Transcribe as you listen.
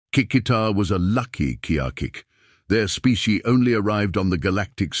Kikitar was a lucky Kiakik. Their species only arrived on the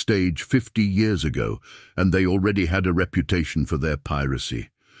galactic stage 50 years ago, and they already had a reputation for their piracy.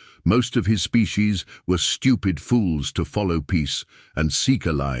 Most of his species were stupid fools to follow peace, and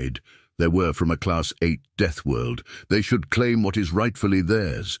Seeker-lied. There were from a Class 8 Deathworld. They should claim what is rightfully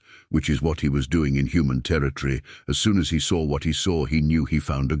theirs, which is what he was doing in human territory. As soon as he saw what he saw, he knew he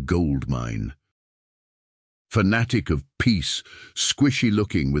found a gold mine. Fanatic of peace,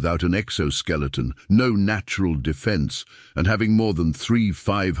 squishy-looking without an exoskeleton, no natural defense, and having more than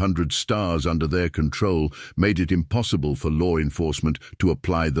 500 stars under their control made it impossible for law enforcement to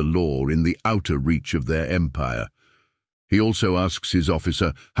apply the law in the outer reach of their empire. He also asks his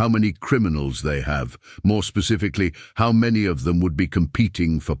officer how many criminals they have, more specifically, how many of them would be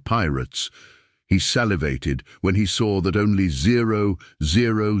competing for pirates. He salivated when he saw that only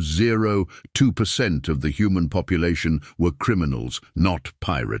 0.0002% of the human population were criminals, not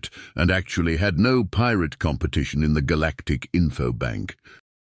pirate, and actually had no pirate competition in the Galactic Info Bank.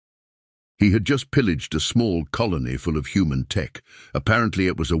 He had just pillaged a small colony full of human tech. Apparently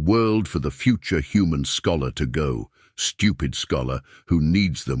it was a world for the future human scholar to go. Stupid scholar who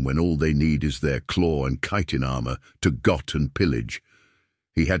needs them when all they need is their claw and chitin armor to got and pillage.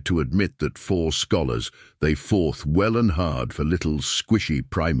 He had to admit that 4 scholars, they fought well and hard for little squishy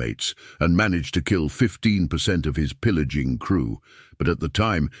primates and managed to kill 15% of his pillaging crew. But at the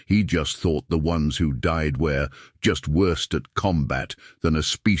time, he just thought the ones who died were just worse at combat than a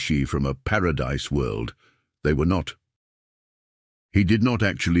species from a paradise world. They were not. He did not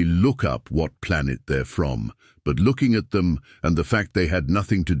actually look up what planet they're from, but looking at them and the fact they had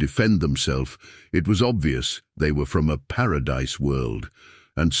nothing to defend themselves, it was obvious they were from a paradise world.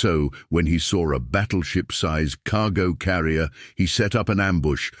 And so, when he saw a battleship-sized cargo carrier, he set up an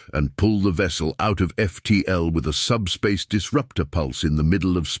ambush and pulled the vessel out of FTL with a subspace disruptor pulse in the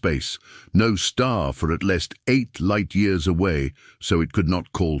middle of space. No star for at least 8 light-years away, so it could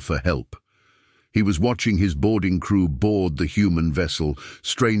not call for help. He was watching his boarding crew board the human vessel.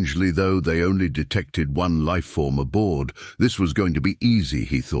 Strangely, though, they only detected 1 life form aboard. This was going to be easy,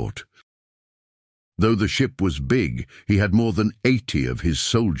 he thought. Though the ship was big, he had more than 80 of his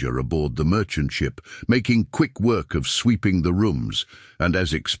soldier aboard the merchant ship, making quick work of sweeping the rooms, and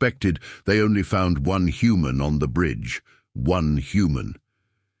as expected, they only found 1 human on the bridge. 1 human.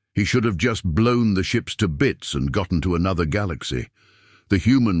 He should have just blown the ships to bits and gotten to another galaxy. The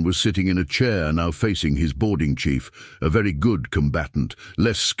human was sitting in a chair now facing his boarding chief, a very good combatant,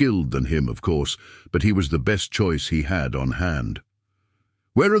 less skilled than him, of course, but he was the best choice he had on hand.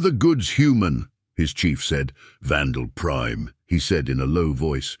 "Where are the goods, human?" his chief said. "Vandal Prime," he said in a low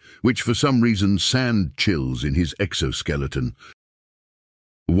voice, which for some reason sand chills in his exoskeleton.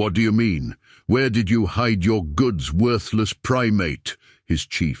 "What do you mean? Where did you hide your goods, worthless primate?" his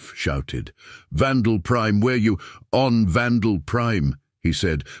chief shouted. "Vandal Prime, where you—" "On Vandal Prime," he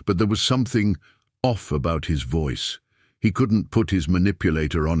said, but there was something off about his voice. He couldn't put his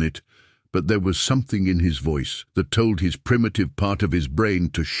manipulator on it, but there was something in his voice that told his primitive part of his brain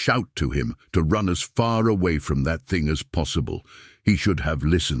to shout to him, to run as far away from that thing as possible. He should have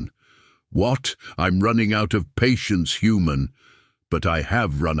listened. "What? I'm running out of patience, human." "But I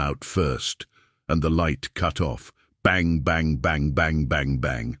have run out first." And the light cut off. Bang, bang, bang, bang, bang,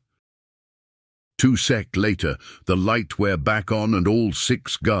 bang. 2 seconds later, the light were back on and all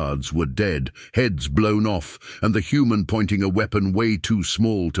 6 guards were dead, heads blown off, and the human pointing a weapon way too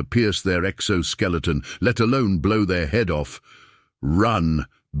small to pierce their exoskeleton, let alone blow their head off. Run!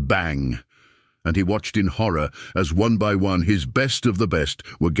 Bang! And he watched in horror as one by one his best of the best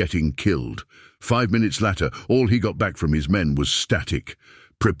were getting killed. 5 minutes later, all he got back from his men was static.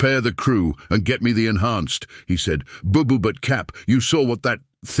 "Prepare the crew and get me the enhanced," he said. "Boo-boo, but Cap, you saw what that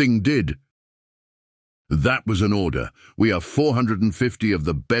thing did." "That was an order. We are 450 of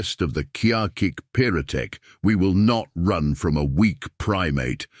the best of the Kiakik Piratech. We will not run from a weak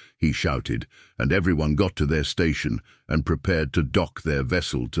primate," he shouted, and everyone got to their station and prepared to dock their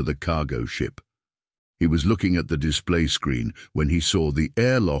vessel to the cargo ship. He was looking at the display screen when he saw the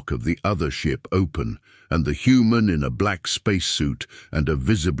airlock of the other ship open, and the human in a black spacesuit and a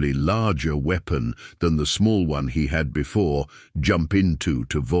visibly larger weapon than the small one he had before jump into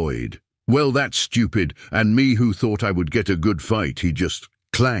to void. "Well, that's stupid, and me who thought I would get a good fight," he just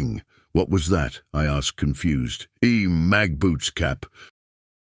clang. "What was that?" I asked, confused. Mag boots, Cap."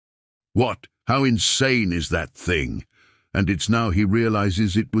 "What? How insane is that thing?" And it's now he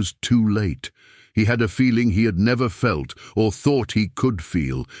realizes it was too late. He had a feeling he had never felt or thought he could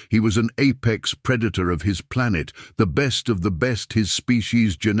feel. He was an apex predator of his planet, the best of the best his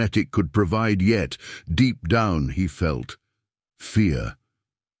species genetic could provide, yet deep down he felt fear.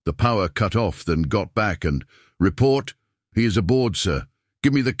 The power cut off, then got back and, "Report, he is aboard, sir.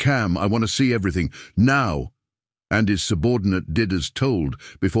 Give me the cam, I want to see everything, now." And his subordinate did as told,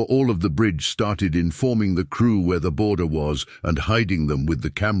 before all of the bridge started informing the crew where the border was and hiding them with the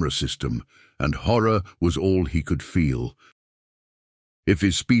camera system, and horror was all he could feel. If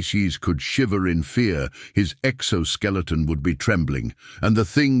his species could shiver in fear, his exoskeleton would be trembling, and the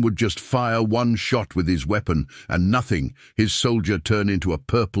thing would just fire one shot with his weapon, and nothing, his soldier turn into a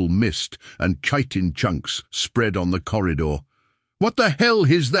purple mist, and chitin chunks spread on the corridor. "What the hell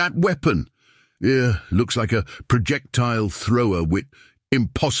is that weapon?" "Yeah, looks like a projectile thrower with—"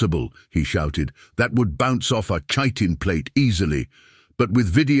 "Impossible," he shouted. "That would bounce off a chitin plate easily. But with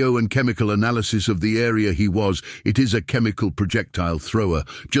video and chemical analysis of the area he was, it is a chemical projectile thrower.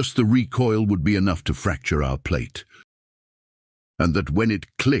 Just the recoil would be enough to fracture our plate." And that when it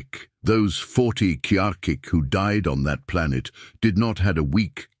clicked, those 40 Galactic who died on that planet did not had a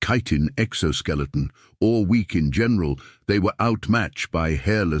weak chitin exoskeleton, or weak in general. They were outmatched by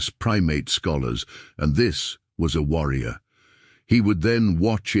hairless primate scholars, and this was a warrior. He would then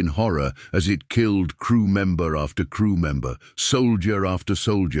watch in horror as it killed crew member after crew member, soldier after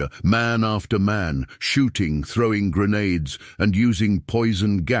soldier, man after man, shooting, throwing grenades, and using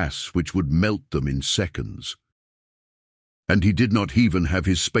poison gas which would melt them in seconds. And he did not even have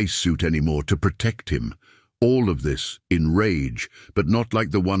his spacesuit anymore to protect him. All of this in rage, but not like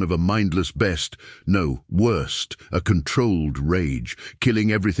the one of a mindless beast. No, worst, a controlled rage,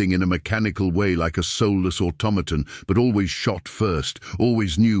 killing everything in a mechanical way like a soulless automaton, but always shot first,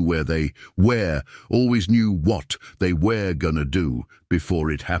 always knew always knew what they were gonna do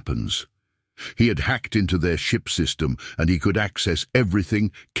before it happens. He had hacked into their ship system, and he could access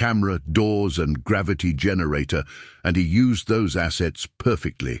everything, camera, doors, and gravity generator, and he used those assets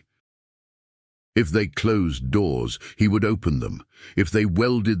perfectly. If they closed doors, he would open them. If they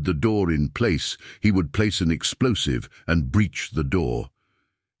welded the door in place, he would place an explosive and breach the door.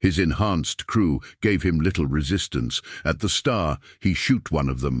 His enhanced crew gave him little resistance. At the start, he shoot one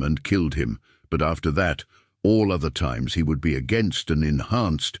of them and killed him, but after that, all other times he would be against and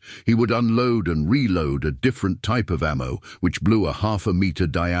enhanced. He would unload and reload a different type of ammo, which blew a 1/2 meter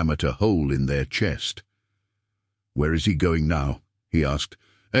diameter hole in their chest. "Where is he going now?" he asked.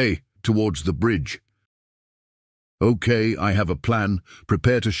 "Hey, towards the bridge." "Okay, I have a plan.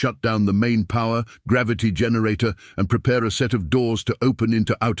 Prepare to shut down the main power, gravity generator, and prepare a set of doors to open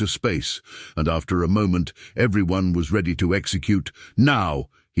into outer space." And after a moment, everyone was ready to execute. "Now!"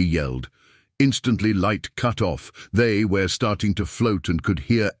 he yelled. Instantly light cut off. They were starting to float and could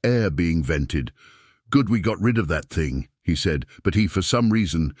hear air being vented. "Good we got rid of that thing," he said, but for some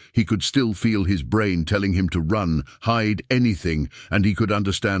reason, he could still feel his brain telling him to run, hide anything, and he could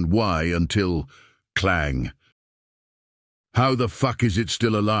understand why until... clang. "How the fuck is it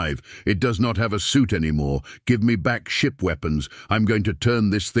still alive? It does not have a suit anymore. Give me back ship weapons. I'm going to turn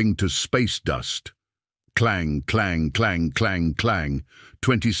this thing to space dust." Clang, clang, clang, clang, clang.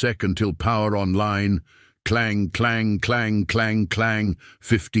 20 sec until power online. Clang, clang, clang, clang, clang.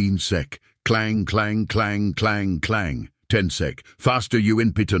 15 sec. Clang, clang, clang, clang, clang. 10 sec. Faster, you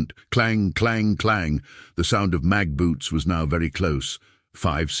impotent. Clang, clang, clang. The sound of mag boots was now very close.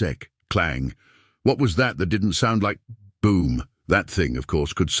 5 sec. Clang. What was that didn't sound like... Boom. That thing, of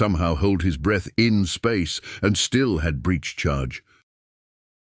course, could somehow hold his breath in space and still had breach charge.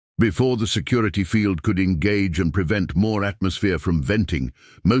 Before the security field could engage and prevent more atmosphere from venting,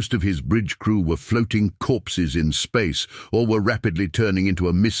 most of his bridge crew were floating corpses in space or were rapidly turning into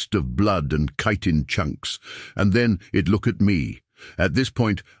a mist of blood and chitin chunks. And then it looked at me. At this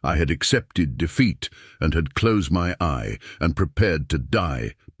point, I had accepted defeat and had closed my eye and prepared to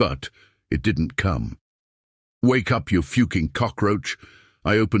die, but it didn't come. "Wake up, you fucking cockroach."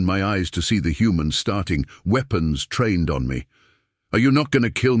 I opened my eyes to see the humans starting, weapons trained on me. "Are you not going to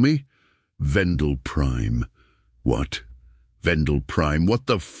kill me?" "Vendel Prime." "What? Vendel Prime? What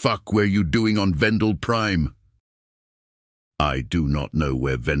the fuck were you doing on Vendel Prime?" "I do not know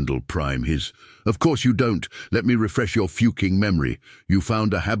where Vendel Prime is." "Of course you don't. Let me refresh your fucking memory. You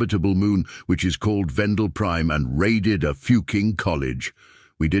found a habitable moon which is called Vendel Prime and raided a fucking college.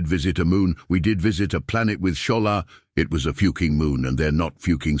 We did visit a moon. We did visit a planet with Shola. It was a fucking moon, and they're not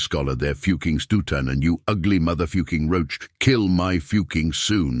fucking scholar, they're fucking Stutan, and you ugly motherfucking roach, kill my fucking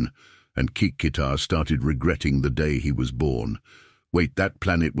soon." And Kikitar started regretting the day he was born. Wait, that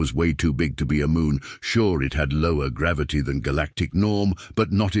planet was way too big to be a moon. Sure, it had lower gravity than galactic norm,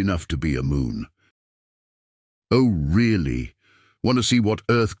 but not enough to be a moon. "Oh, really? Want to see what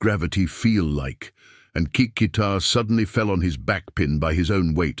Earth gravity feel like?" And Kikitar suddenly fell on his backpin by his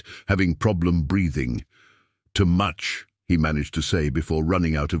own weight, having problem breathing. "Too much," he managed to say before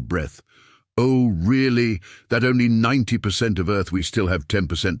running out of breath. Oh, really? That only 90% of Earth, we still have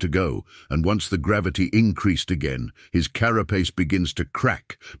 10% to go, and once the gravity increased again, his carapace begins to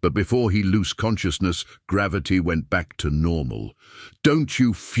crack, but before he lost consciousness, gravity went back to normal. Don't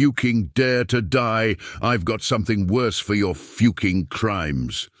you fucking dare to die! I've got something worse for your fucking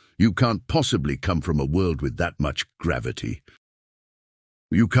crimes. You can't possibly come from a world with that much gravity.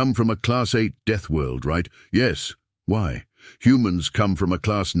 You come from a Class 8 Deathworld, right? Yes. Why? Humans come from a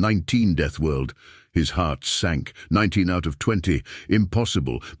Class 19 Deathworld. His heart sank. 19 out of 20.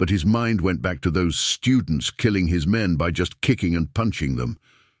 Impossible, but his mind went back to those students killing his men by just kicking and punching them.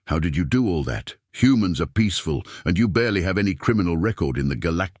 How did you do all that? Humans are peaceful, and you barely have any criminal record in the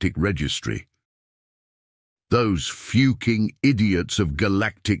Galactic Registry. Those fucking idiots of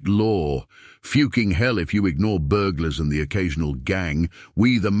galactic law. Fucking hell if you ignore burglars and the occasional gang.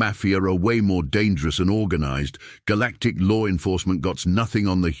 We, the Mafia, are way more dangerous and organized. Galactic law enforcement got nothing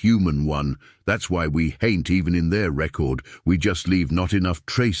on the human one. That's why we ain't even in their record. We just leave not enough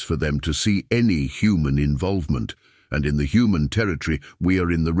trace for them to see any human involvement. And in the human territory, we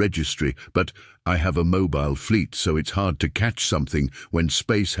are in the registry. But I have a mobile fleet, so it's hard to catch something when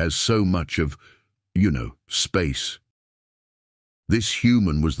space has so much of... space. This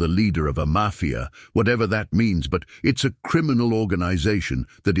human was the leader of a mafia, whatever that means, but it's a criminal organization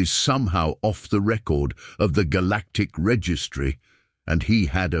that is somehow off the record of the Galactic Registry, and he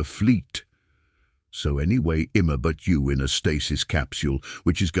had a fleet. So anyway, Imma but you in a stasis capsule,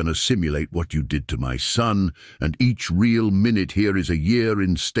 which is going to simulate what you did to my son, and each real minute here is a year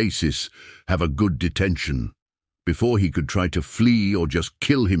in stasis. Have a good detention. Before he could try to flee or just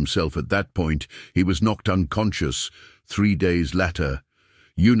kill himself at that point, he was knocked unconscious. 3 days later,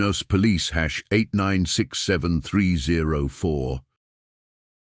 UNOS Police #8967304.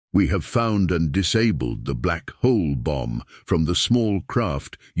 We have found and disabled the black hole bomb from the small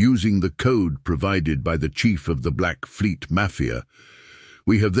craft using the code provided by the chief of the Black Fleet Mafia.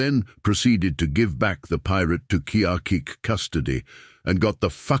 We have then proceeded to give back the pirate to Kiarkik custody and got the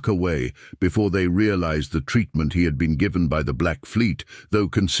fuck away before they realized the treatment he had been given by the Black Fleet, though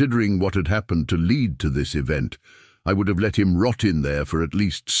considering what had happened to lead to this event, I would have let him rot in there for at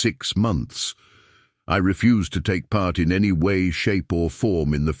least 6 months. I refuse to take part in any way, shape or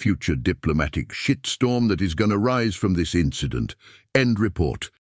form in the future diplomatic shitstorm that is going to rise from this incident. End report.